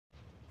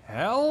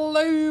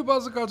Hello,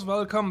 Buzzards,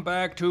 welcome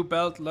back to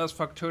Beltless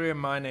Factorio.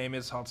 My name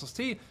is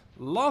T.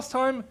 Last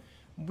time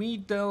we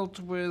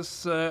dealt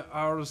with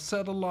our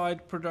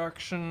satellite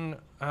production,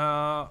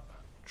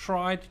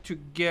 tried to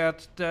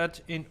get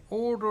that in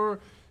order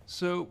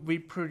so we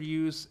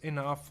produce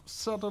enough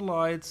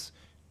satellites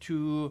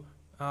to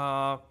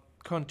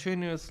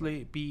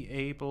continuously be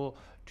able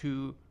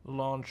to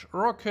launch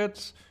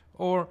rockets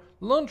or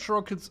launch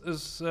rockets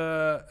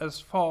as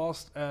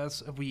fast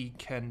as we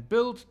can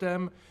build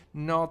them,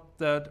 not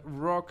that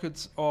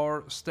rockets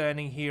are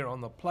standing here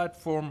on the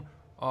platform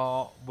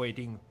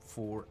waiting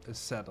for a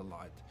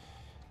satellite.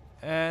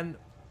 And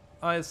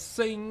I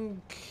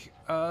think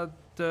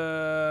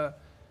the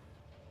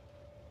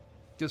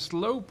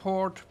slow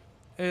part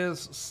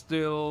is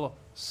still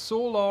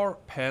solar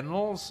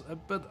panels,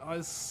 but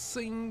I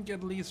think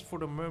at least for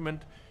the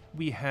moment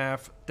we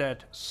have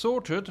that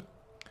sorted.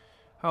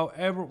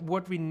 However,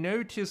 what we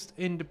noticed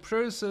in the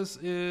process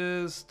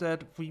is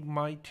that we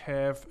might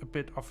have a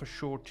bit of a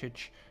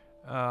shortage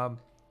and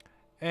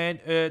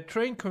a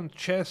train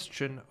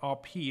congestion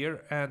up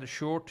here and a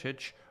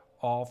shortage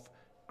of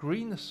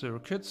green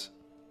circuits.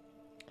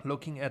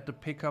 Looking at the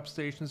pickup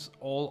stations,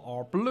 all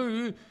are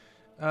blue.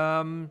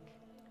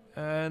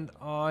 And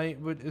I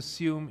would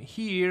assume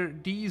here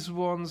these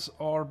ones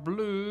are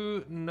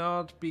blue,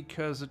 not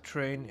because a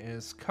train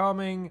is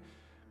coming,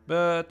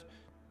 but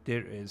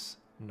there is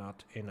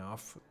not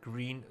enough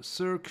green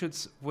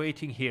circuits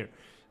waiting here.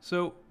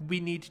 So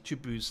we need to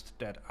boost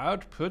that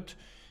output.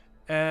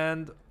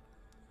 And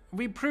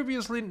we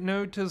previously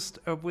noticed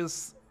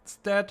with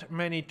that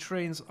many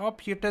trains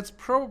up here, that's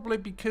probably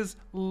because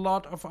a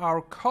lot of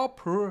our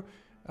copper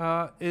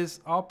is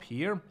up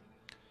here.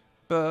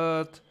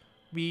 But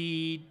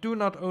we do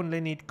not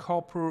only need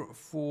copper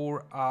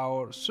for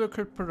our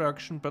circuit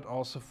production, but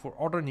also for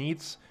other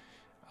needs.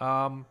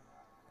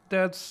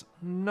 That's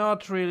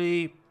not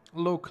really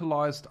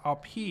localized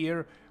up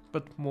here,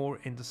 but more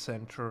in the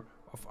center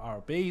of our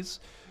base.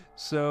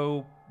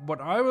 So what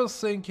I was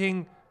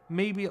thinking,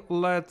 maybe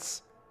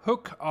let's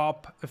hook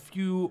up a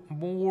few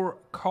more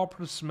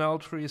copper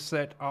smeltery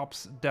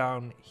setups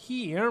down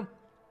here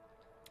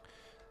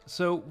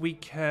so we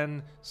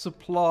can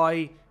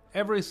supply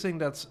everything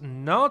that's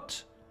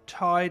not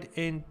tied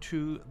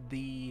into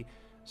the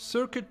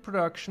circuit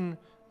production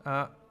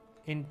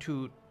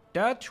into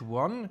that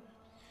one.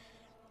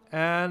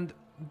 And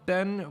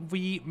then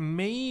we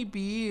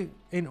maybe,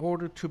 in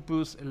order to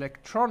boost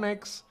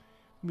electronics,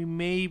 we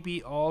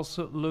maybe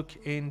also look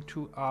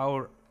into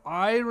our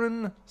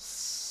iron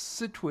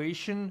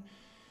situation,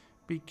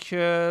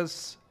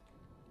 because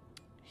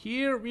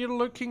here we're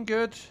looking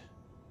good.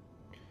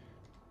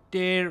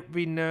 There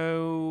we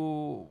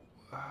know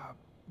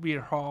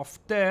we're half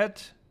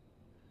dead.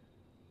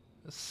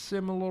 A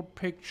similar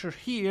picture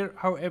here.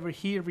 However,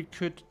 here we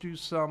could do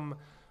some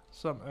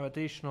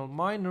additional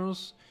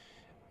miners.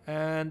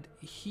 And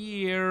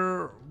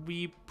here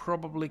we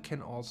probably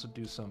can also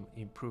do some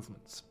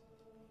improvements.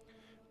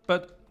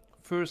 But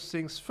first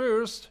things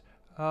first,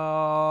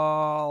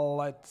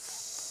 let's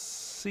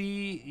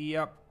see.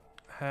 Yep,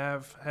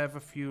 have a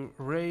few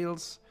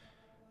rails,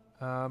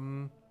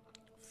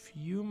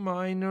 few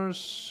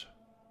miners.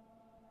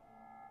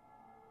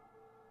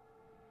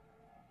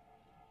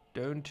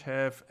 Don't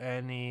have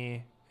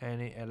any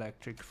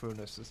electric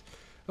furnaces.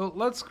 Well,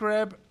 let's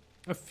grab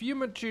a few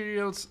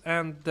materials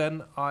and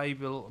then I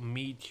will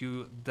meet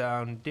you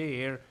down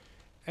there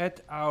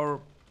at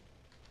our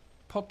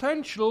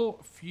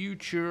potential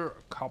future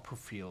copper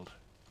field.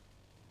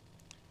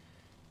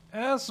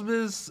 As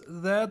with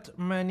that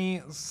many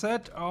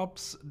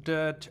setups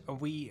that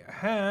we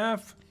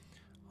have,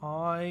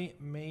 I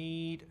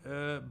made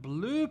a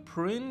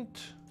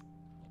blueprint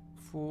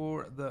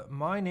for the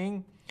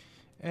mining,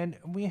 and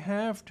we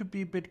have to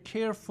be a bit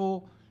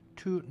careful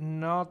to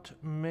not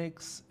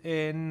mix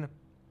in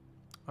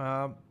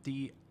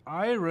the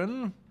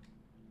iron,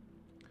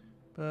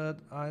 but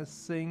I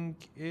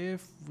think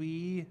if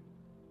we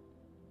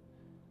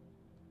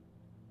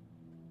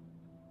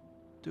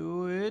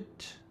do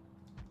it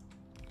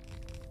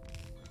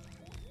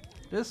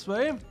this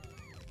way,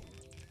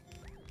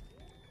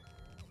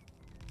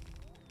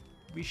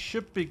 we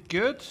should be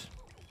good.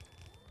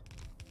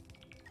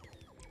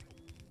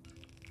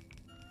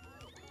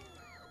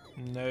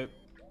 Nope.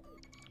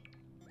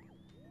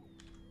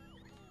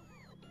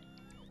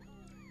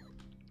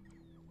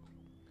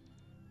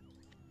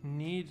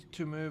 Need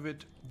to move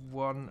it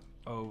one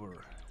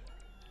over.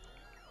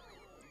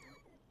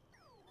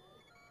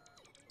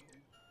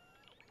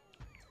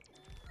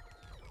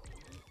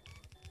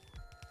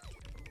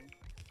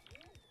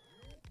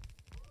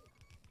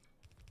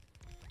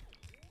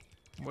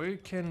 We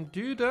can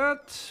do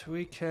that.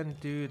 We can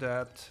do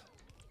that.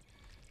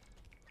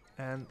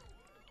 And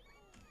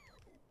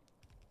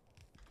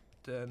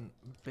then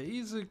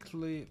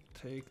basically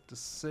take the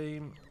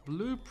same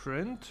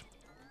blueprint.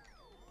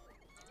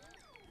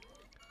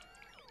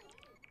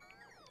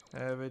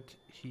 Have it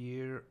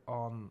here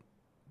on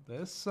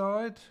this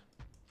side.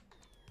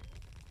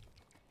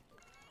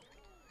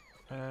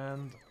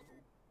 And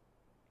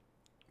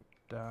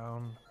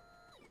down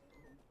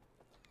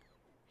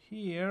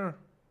here.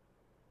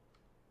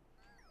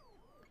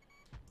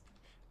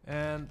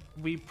 And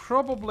we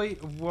probably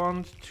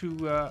want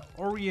to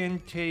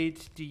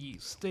orientate the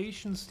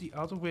stations the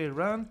other way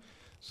around,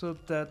 so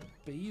that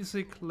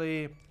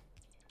basically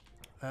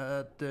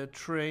the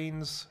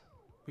trains,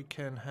 we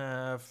can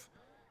have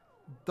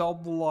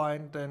double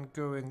line then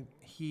going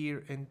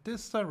here in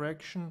this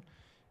direction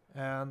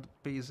and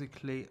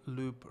basically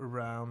loop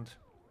around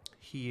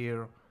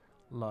here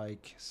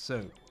like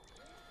so.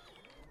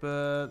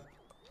 But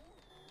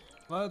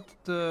let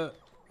the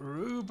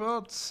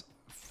robots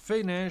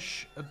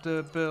finish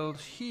the build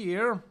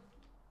here.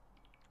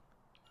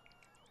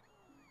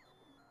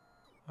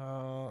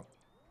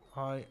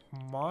 I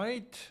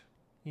might,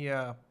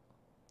 yeah,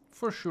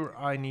 for sure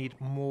I need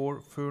more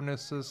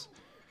furnaces.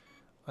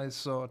 I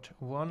thought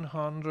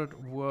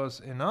 100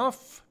 was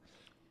enough.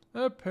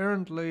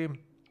 Apparently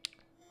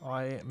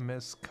I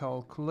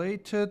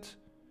miscalculated.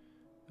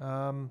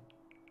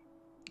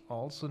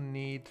 Also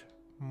need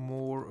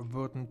more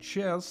wooden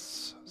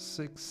chests,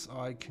 6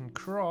 I can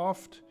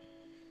craft.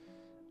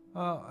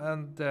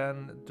 And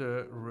then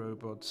the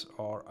robots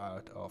are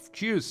out of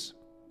juice.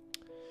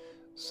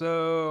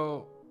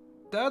 So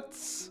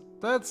that's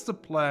the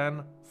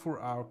plan for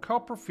our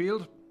copper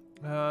field.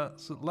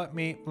 So let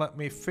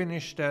me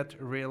finish that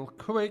real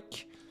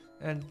quick,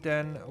 and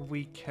then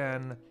we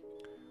can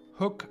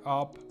hook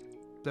up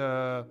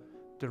the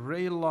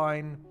rail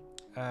line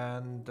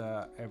and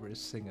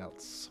everything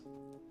else.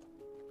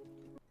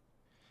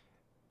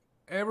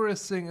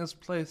 Everything is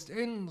placed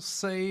in,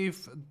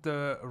 save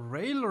the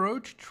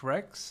railroad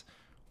tracks,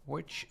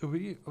 which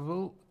we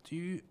will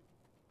do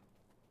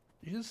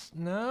just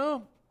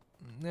now.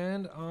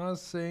 And I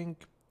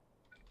think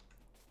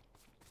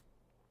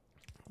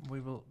we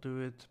will do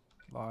it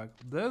like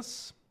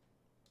this.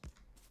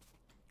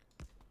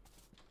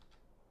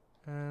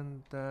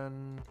 And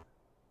then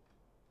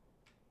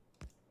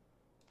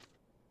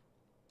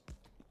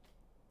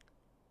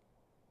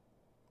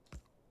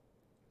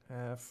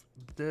have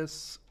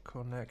this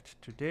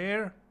connect to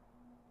there.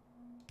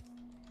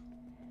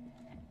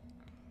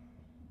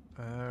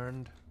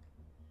 And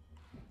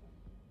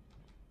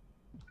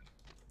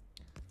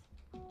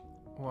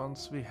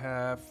once we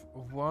have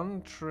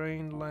one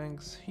train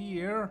length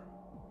here,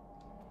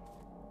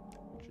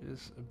 which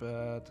is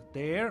about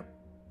there,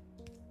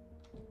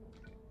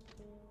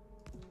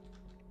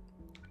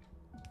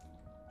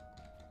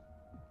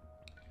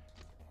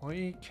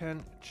 we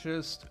can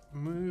just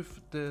move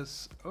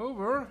this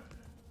over.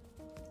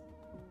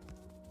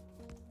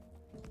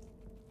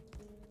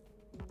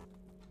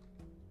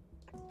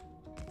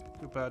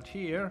 About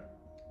here.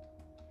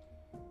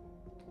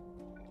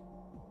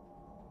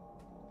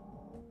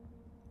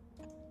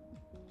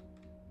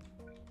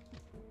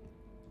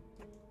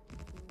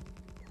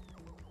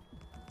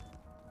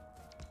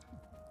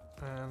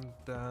 And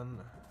then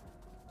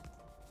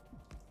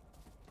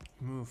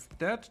move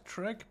that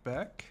track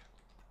back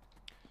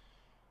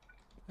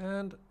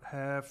and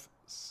have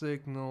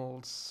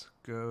signals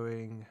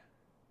going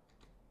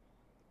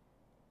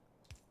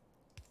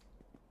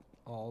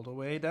all the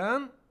way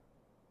down.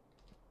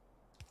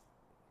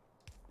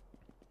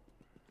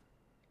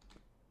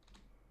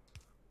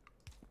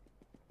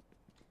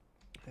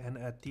 And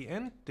at the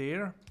end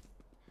there,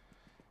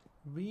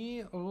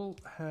 we will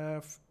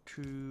have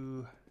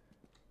to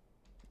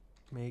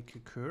make a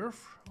curve,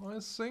 I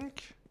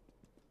think.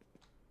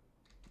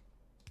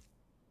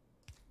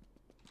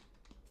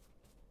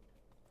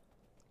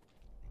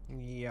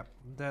 Yep,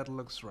 that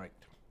looks right.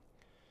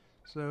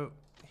 So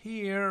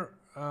here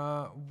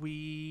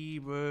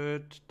we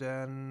would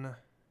then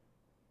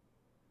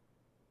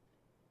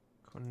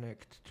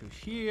connect to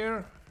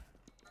here.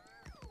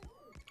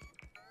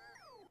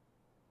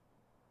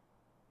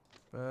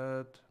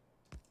 But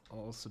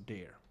also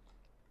there.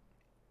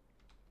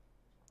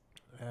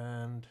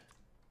 And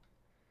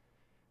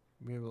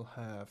we will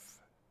have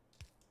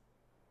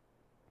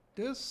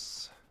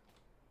this,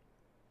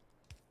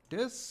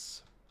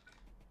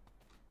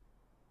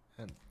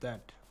 and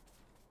that.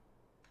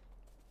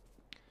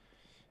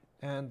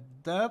 And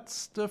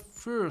that's the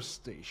first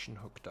station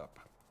hooked up.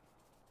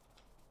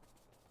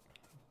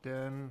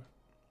 Then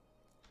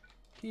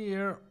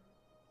here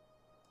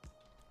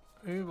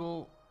we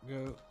will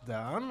go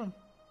down.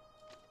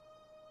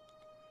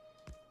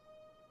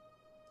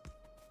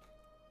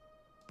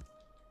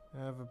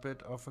 Have a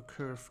bit of a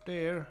curve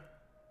there.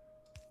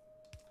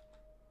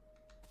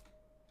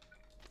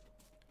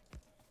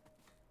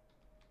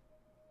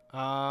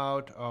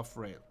 Out of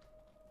rail.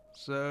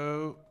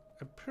 So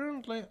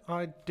apparently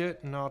I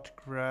did not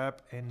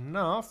grab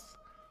enough.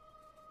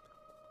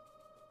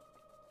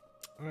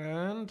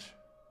 And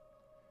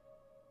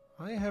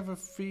I have a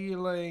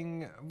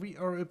feeling we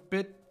are a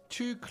bit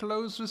too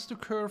close with the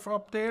curve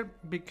up there,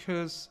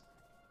 because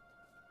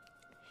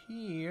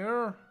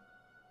here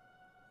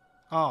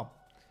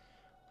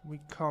we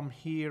come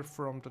here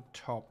from the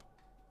top.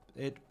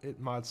 It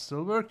might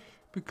still work,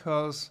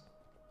 because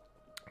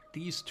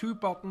these two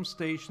bottom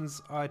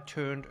stations I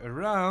turned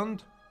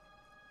around,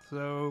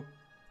 so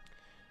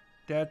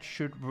that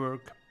should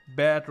work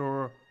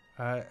better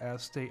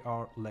as they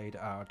are laid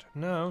out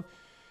now.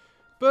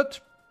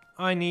 But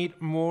I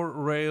need more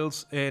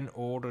rails in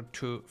order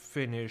to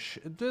finish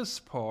this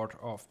part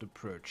of the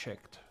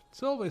project.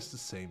 It's always the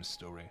same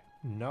story.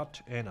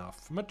 Not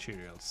enough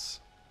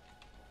materials.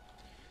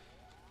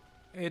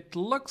 It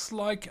looks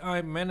like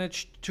I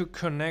managed to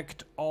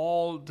connect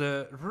all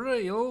the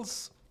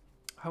rails.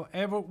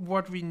 However,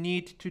 what we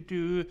need to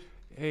do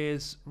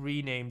is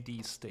rename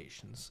these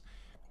stations,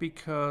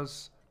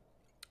 because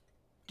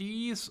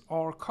these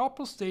are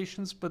copper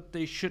stations, but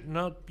they should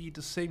not be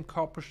the same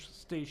copper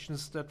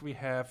stations that we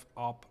have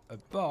up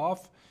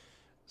above.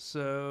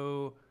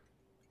 So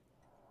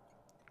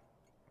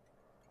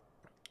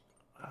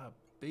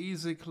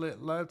basically,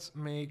 let's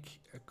make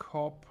a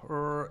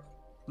copper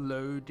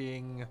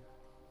loading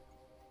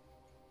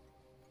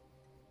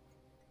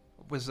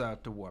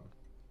without the one.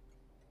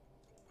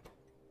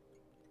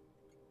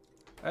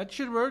 That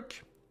should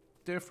work.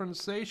 Different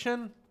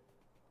station.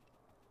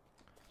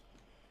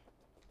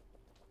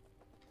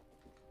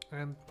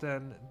 And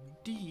then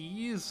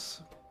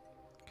these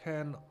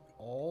can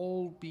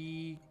all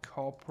be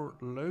copper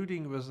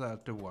loading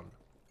without the one.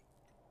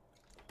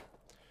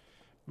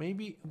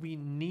 Maybe we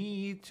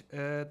need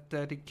a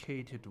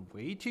dedicated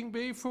waiting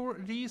bay for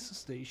these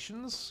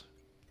stations.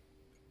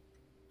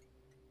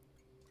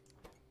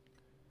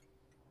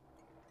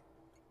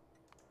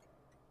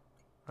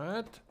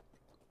 Right.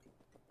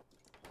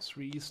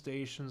 3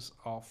 stations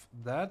of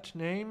that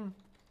name.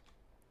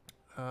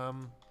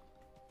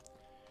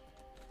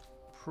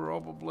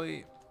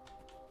 Probably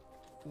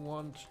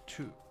want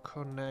to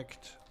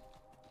connect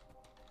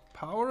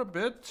power a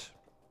bit.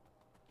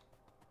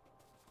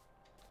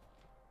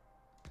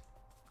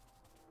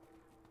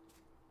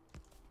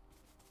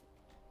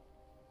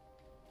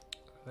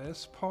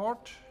 This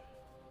part.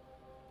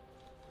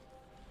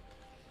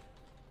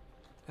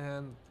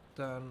 And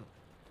then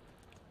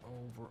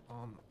over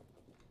on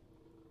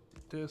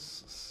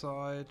this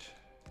side.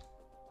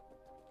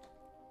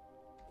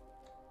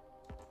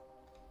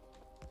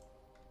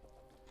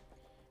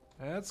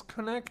 That's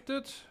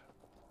connected.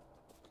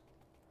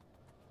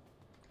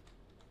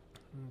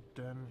 And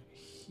then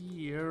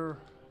here,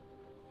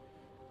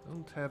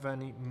 don't have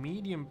any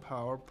medium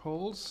power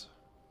poles.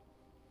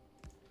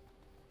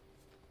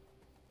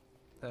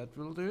 That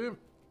will do.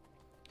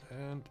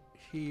 And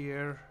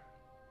here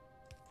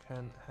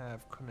can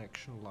have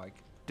connection like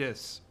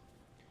this.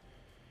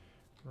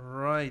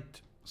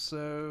 Right,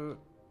 so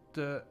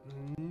the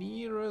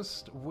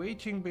nearest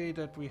waiting bay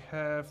that we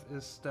have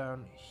is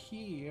down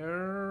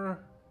here.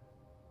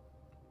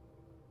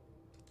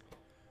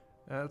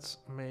 Let's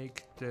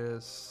make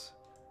this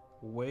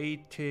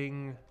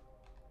waiting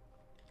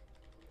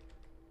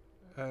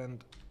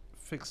and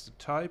fix the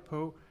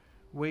typo.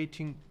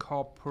 Waiting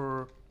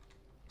copper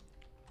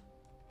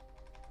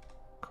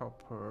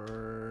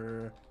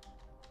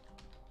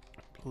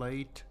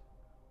plate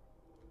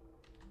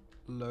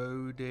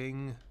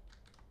loading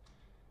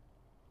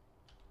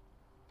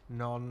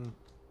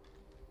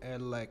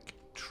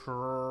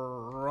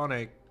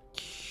non-electronic,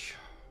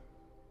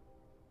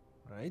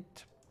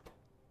 right?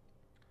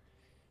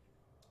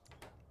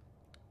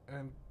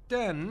 And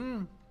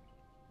then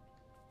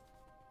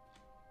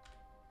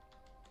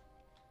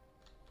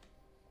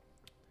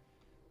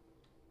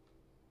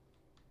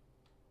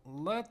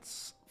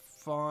let's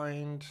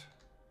find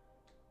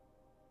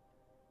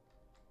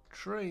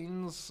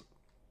trains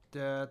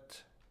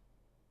that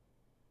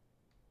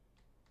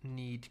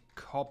need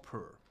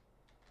copper.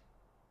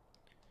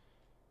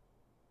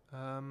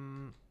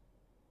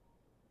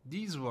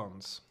 These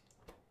ones.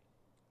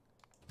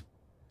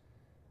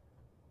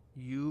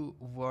 You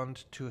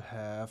want to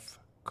have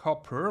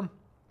copper.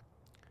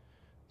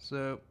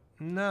 So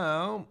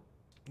now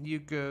you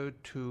go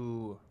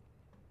to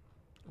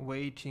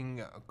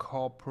waiting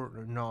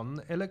copper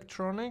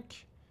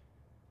non-electronic.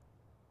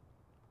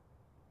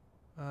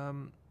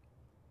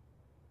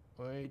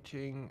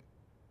 Waiting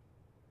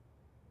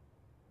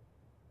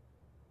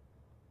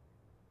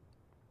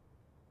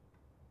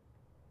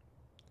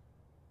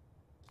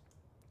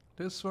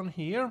this one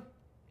here,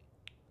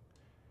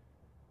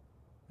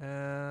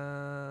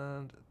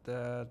 and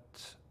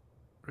that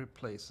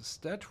replaces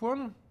that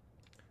one,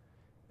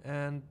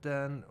 and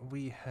then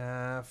we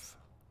have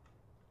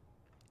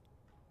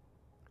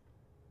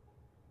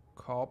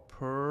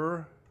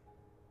copper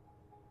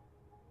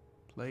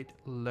plate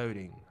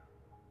loading.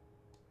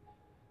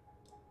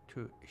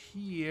 To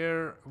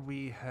here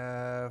we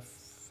have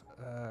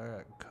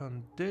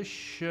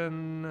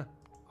condition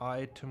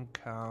item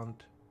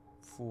count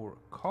for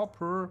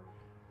copper,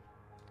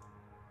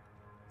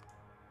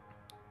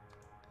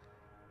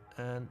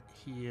 and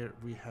here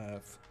we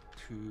have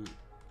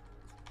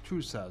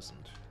 2000.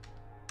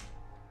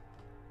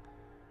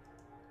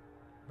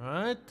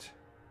 Right,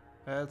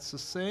 that's the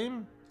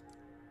same.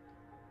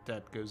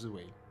 That goes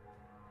away.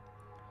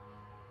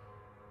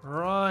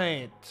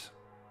 Right.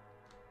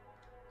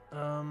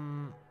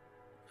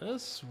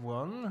 This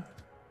one,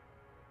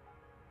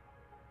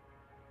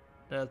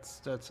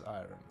 that's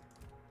iron.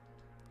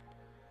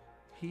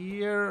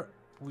 Here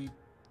we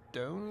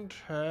don't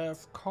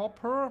have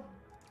copper.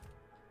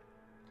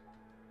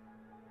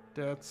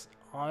 That's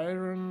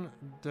iron.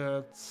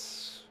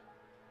 That's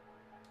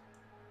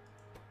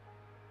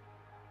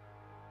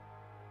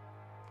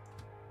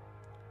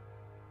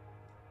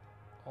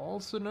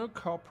also no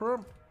copper.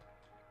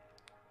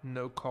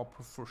 No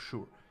copper for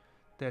sure.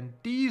 Then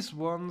these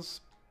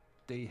ones,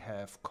 they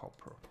have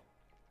copper.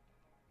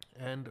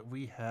 And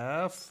we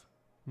have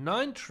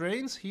 9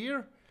 trains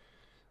here.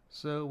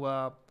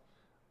 So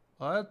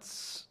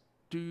let's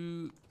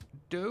do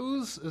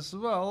those as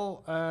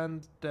well,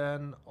 and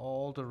then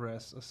all the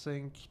rest. I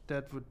think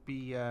that would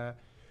be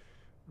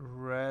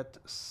red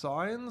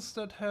science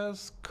that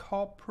has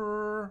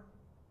copper.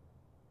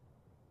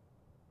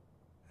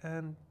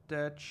 And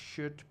that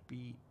should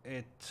be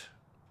it.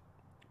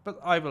 But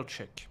I will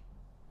check.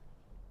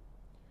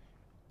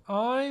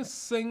 I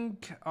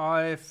think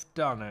I've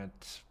done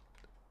it.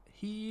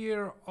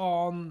 Here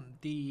on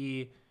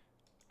the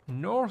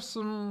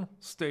northern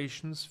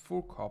stations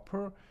for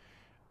copper,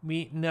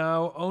 we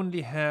now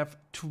only have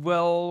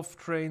 12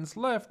 trains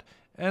left,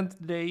 and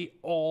they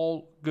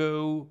all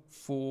go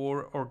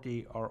for, or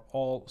they are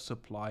all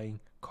supplying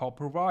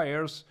copper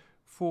wires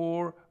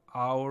for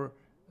our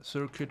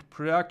circuit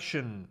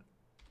production.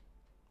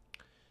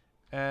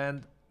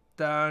 And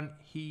down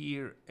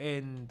here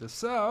in the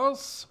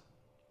south,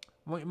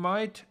 we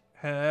might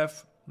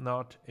have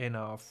not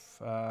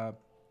enough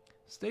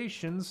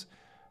stations,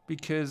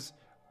 because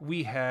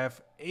we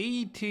have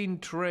 18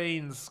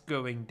 trains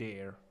going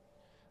there.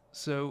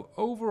 So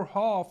over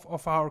half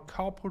of our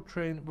copper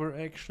train were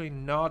actually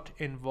not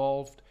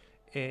involved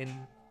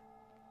in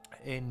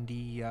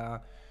the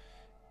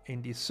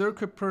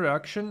circuit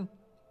production,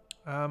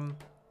 and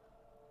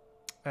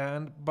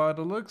by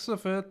the looks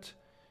of it,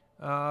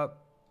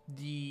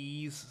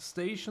 these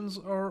stations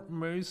are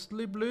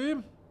mostly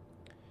blue,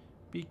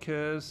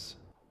 because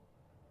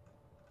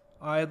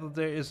either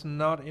there is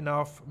not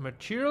enough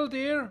material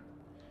there,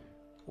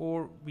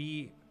 or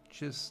we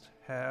just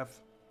have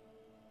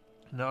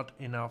not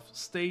enough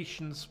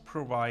stations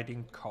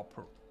providing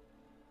copper.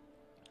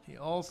 You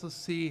also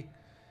see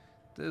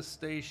this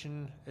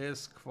station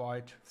is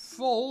quite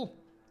full,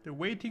 the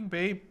waiting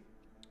bay.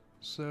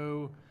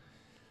 So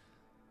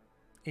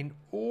in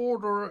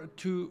order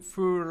to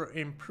further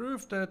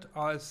improve that,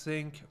 I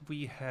think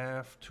we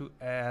have to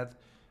add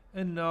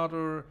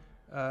another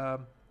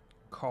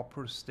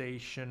copper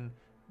station,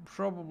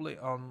 probably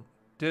on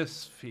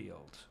this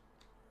field.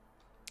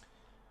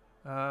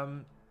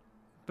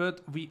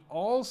 But we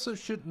also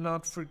should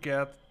not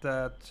forget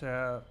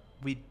that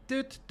we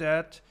did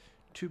that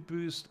to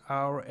boost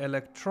our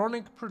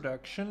electronic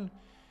production,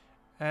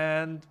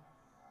 and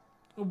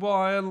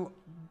while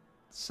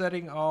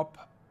setting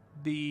up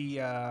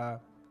the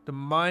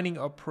mining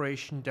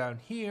operation down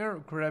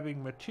here,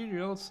 grabbing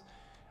materials,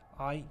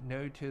 I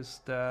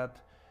noticed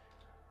that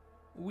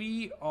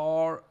we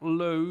are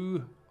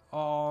low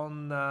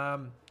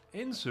on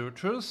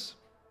inserters,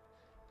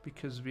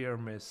 because we are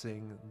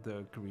missing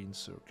the green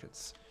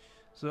circuits.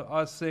 So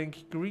I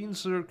think green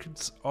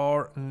circuits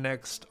are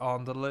next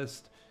on the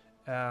list,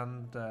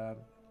 and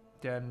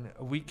then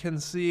we can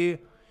see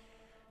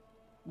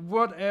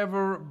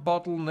whatever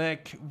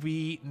bottleneck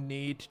we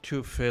need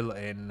to fill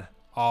in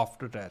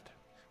after that.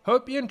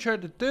 Hope you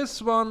enjoyed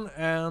this one,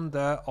 and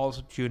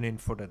also tune in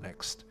for the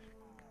next.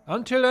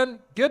 Until then,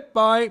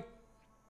 goodbye!